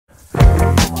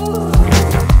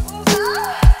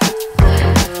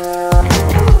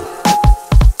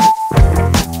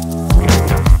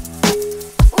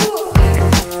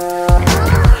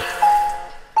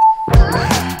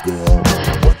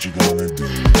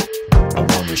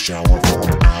shower for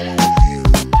an hour with you.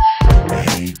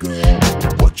 Hey girl,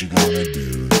 what you gonna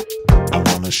do? I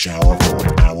wanna shower for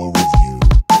an hour with you.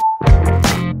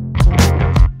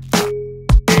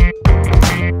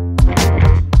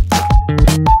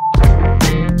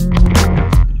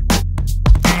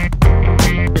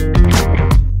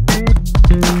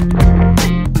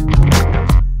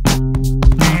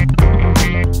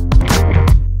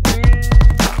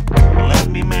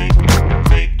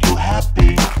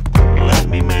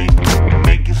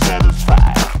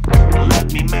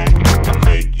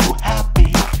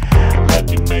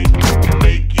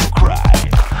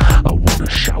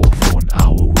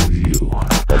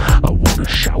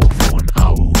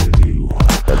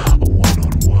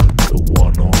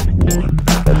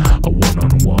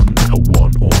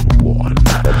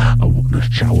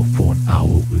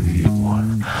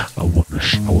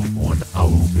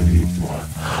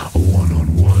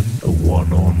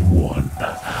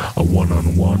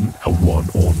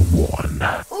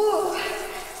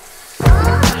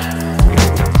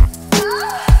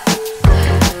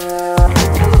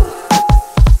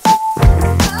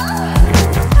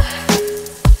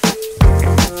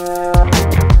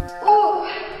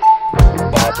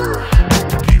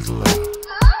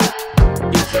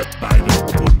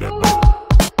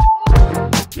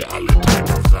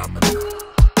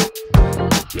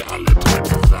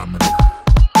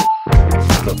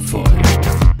 Superfeucht,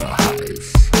 super heiß,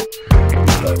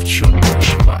 läuft schon der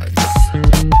Schweiß.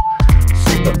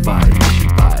 Super weich,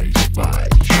 weich,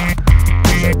 weich,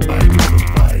 seid beide so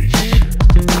weich.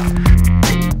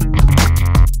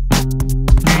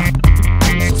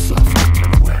 So soft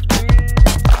and wet.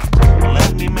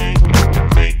 Let me make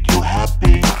you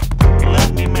happy. Let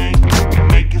me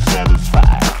make you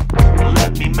satisfied.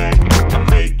 Let me make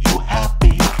you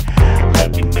happy.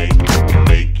 Let me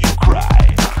make you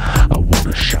cry. I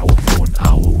wanna shower for an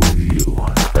hour with you.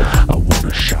 I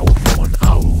wanna shower for an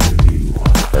hour with you.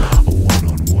 A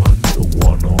one-on-one, a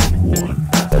one-on-one,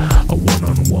 a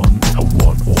one-on-one, a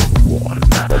one-on-one.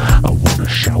 I wanna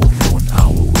shower for an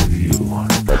hour with you.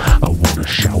 I wanna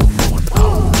shower for an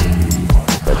hour with you.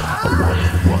 A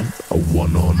one-on-one, a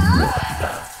one-on-one,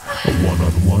 a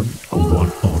one-on-one, a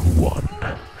one-on-one.